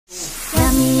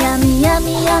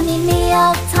yummy, yummy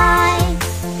meal time.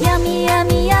 Yummy,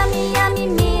 yummy, yummy, yummy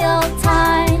meal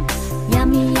time.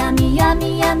 Yummy, yummy,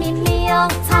 yummy, yummy meal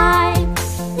time.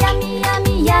 Yummy,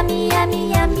 yummy, yummy, yummy,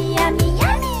 yummy, yummy,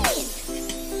 yummy.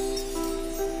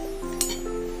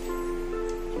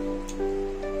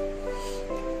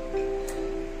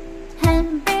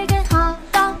 Hamburger, hot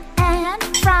dog,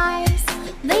 and fries.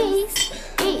 This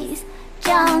is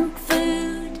junk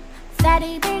food.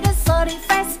 Fatty burgers, salty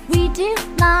fries. We do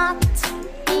not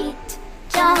eat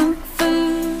junk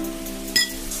food.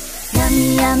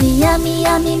 Yummy, yummy, yummy,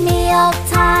 yummy meal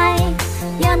time.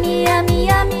 Yummy, yummy,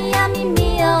 yummy, yummy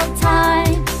meal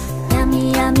time.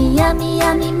 Yummy, yummy, yummy,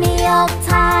 yummy meal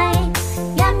time.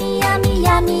 Yummy, yummy,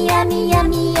 yummy, yummy,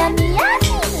 yummy, yummy,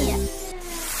 yummy.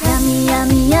 Yummy,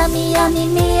 yummy, yummy, yummy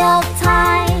meal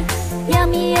time.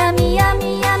 Yummy, yummy,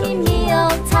 yummy, yummy meal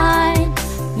time.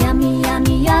 Yummy,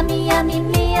 yummy, yummy, yummy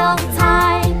meal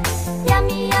time.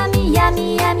 Yummy, yummy,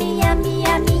 yummy, yummy, yummy,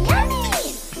 yummy, yummy.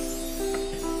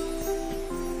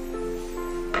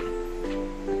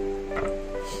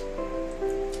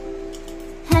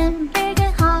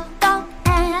 Hamburger, hot dog,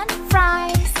 and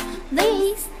fries.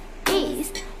 This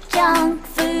is junk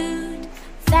food.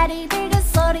 Fatty burgers,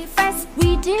 salty fries.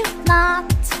 We do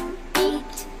not eat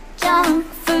junk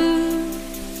food.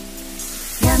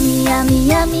 Yummy, yummy,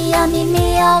 yummy, yummy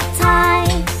meal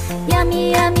time.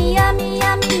 Yummy, yummy, yummy,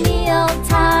 yummy meal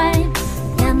time.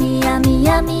 Yummy, yummy,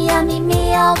 yummy, yummy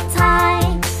meal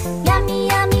time. Yummy,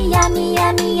 yummy, yummy,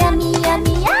 yummy, yummy,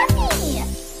 yummy, yummy.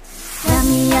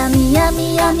 Yummy, yummy,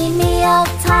 yummy, yummy meal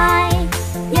time.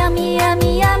 Yummy,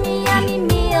 yummy, yummy, yummy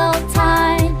meal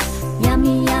time.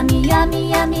 Yummy, yummy, yummy,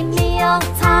 yummy meal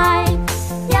time.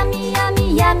 Yummy, yummy,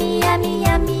 yummy, yummy,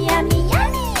 yummy, yummy,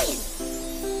 yummy.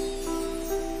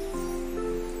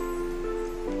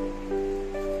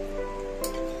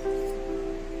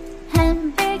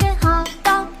 Hamburger, hot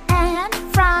dog, and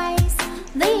fries.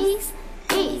 This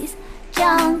is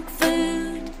junk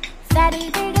food. Fatty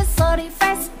burgers, salty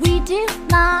fries. We do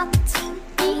not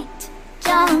eat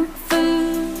junk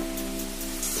food.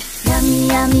 Yummy,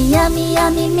 yummy, yummy,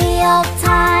 yummy meal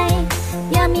time.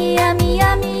 Yummy, yummy,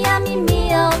 yummy, yummy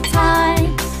meal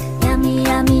time. Yummy,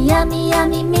 yummy, yummy,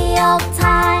 yummy meal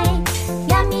time.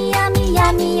 Yummy, yummy,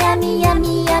 yummy, yummy,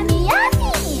 yummy, yummy, yummy.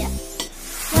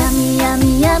 Yummy,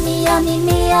 yummy, yummy, yummy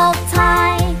meal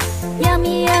time.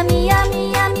 Yummy, yummy,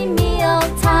 yummy, yummy meal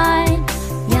time.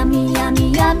 Yummy, yummy,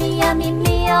 yummy, yummy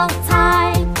meal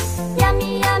time.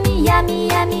 Yummy, yummy, yummy,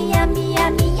 yummy, yummy,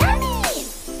 yummy, yummy.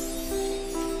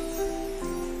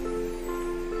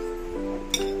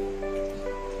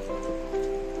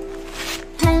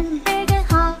 Hamburger,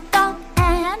 hot dog,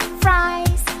 and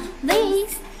fries.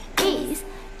 This is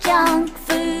junk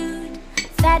food.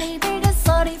 Fatty burgers,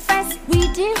 salty fries. We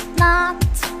do not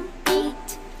eat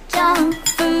junk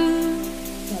food.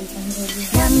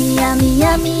 Yummy, yummy,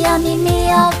 yummy, yummy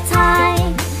meal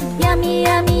time. Yummy,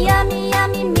 yummy, yummy,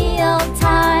 yummy meal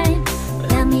time.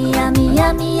 Yummy, yummy,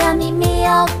 yummy, yummy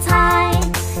meal time.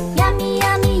 Yummy,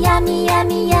 yummy, yummy,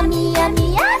 yummy, yummy, yummy,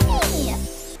 yummy.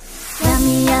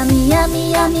 Yummy, yummy,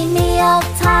 yummy, yummy meal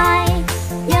time.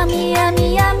 Yummy,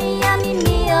 yummy, yummy, yummy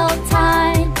meal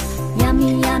time.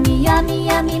 Yummy, yummy, yummy,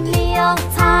 yummy meal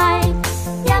time.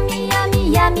 Yummy, yummy,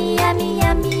 yummy, yummy,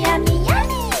 yummy, yummy,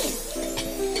 yummy.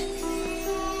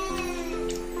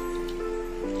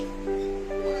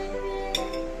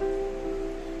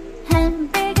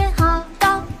 Hamburger, hot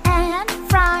dog, and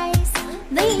fries.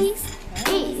 This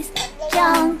is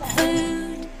junk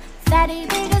food. Fatty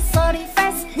burgers, salty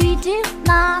fries. We do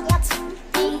not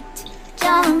eat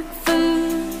junk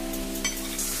food.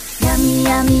 Yummy,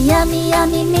 yummy, yummy,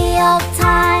 yummy meal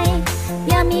time.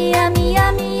 Yummy, yummy,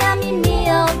 yummy, yummy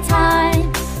meal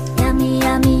time. Yummy,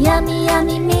 yummy, yummy,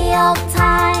 yummy meal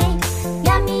time.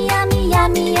 Yummy, yummy,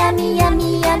 yummy, yummy,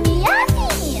 yummy, yummy, yummy.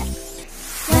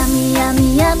 Yummy, yummy,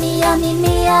 yummy, yummy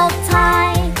meal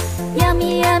time.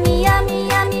 Yummy, yummy, yummy,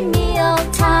 yummy meal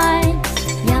time.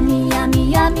 Yummy, yummy,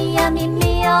 yummy, yummy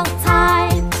meal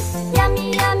time.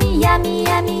 Yummy, yummy, yummy,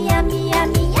 yummy, yummy,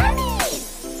 yummy, yummy.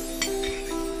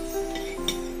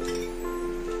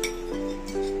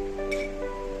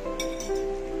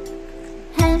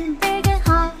 Hamburger,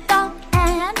 hot dog,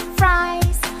 and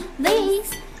fries. This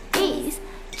is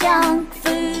junk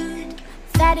food.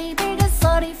 Fatty burgers,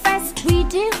 salty fries. We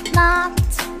do not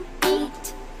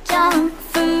eat junk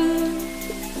food.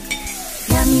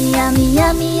 Yummy, yummy,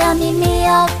 yummy, yummy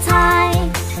meal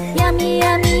time. Yummy,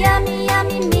 yummy, yummy,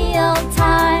 yummy meal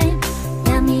time.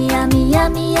 Yummy, yummy,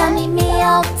 yummy, yummy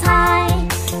meal time.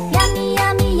 Yummy,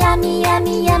 yummy, yummy,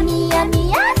 yummy, yummy, yummy,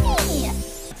 yummy.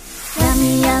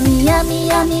 Yummy, yummy, yummy,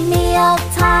 yummy meal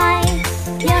time.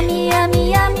 Yummy, yummy.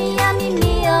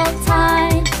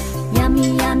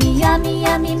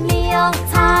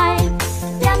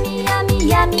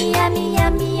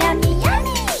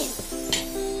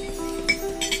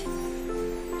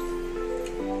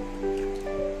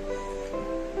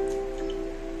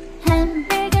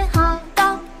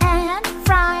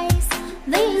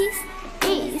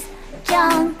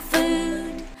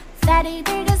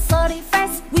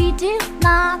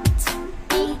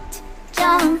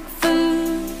 junk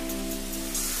food.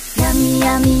 Yummy,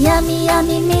 yummy, yummy,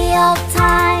 yummy meal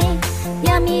time.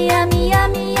 Yummy, yummy,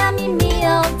 yummy, yummy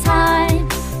meal time.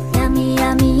 Yummy,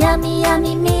 yummy, yummy,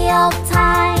 yummy meal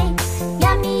time.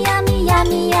 Yummy, yummy,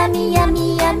 yummy, yummy,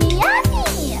 yummy, yummy,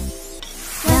 yummy.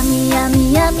 Yummy, yummy,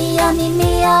 yummy, yummy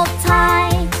meal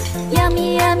time.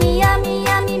 Yummy, yummy, yummy,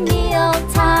 yummy meal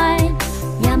time.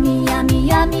 Yummy, yummy,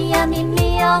 yummy, yummy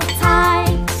meal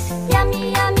time.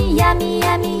 Yummy, yummy, yummy,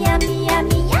 yummy, yummy,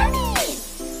 yummy, yummy.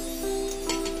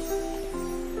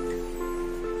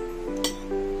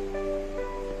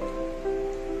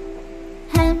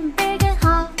 Hamburger,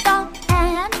 hot dog,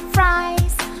 and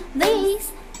fries.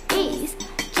 This is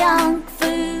junk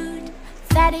food.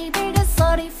 Fatty burgers,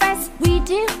 salty fries. We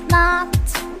do not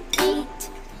eat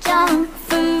junk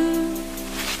food.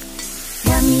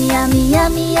 Yummy, yummy,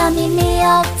 yummy, yummy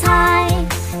meal time.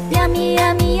 Yummy,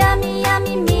 yummy.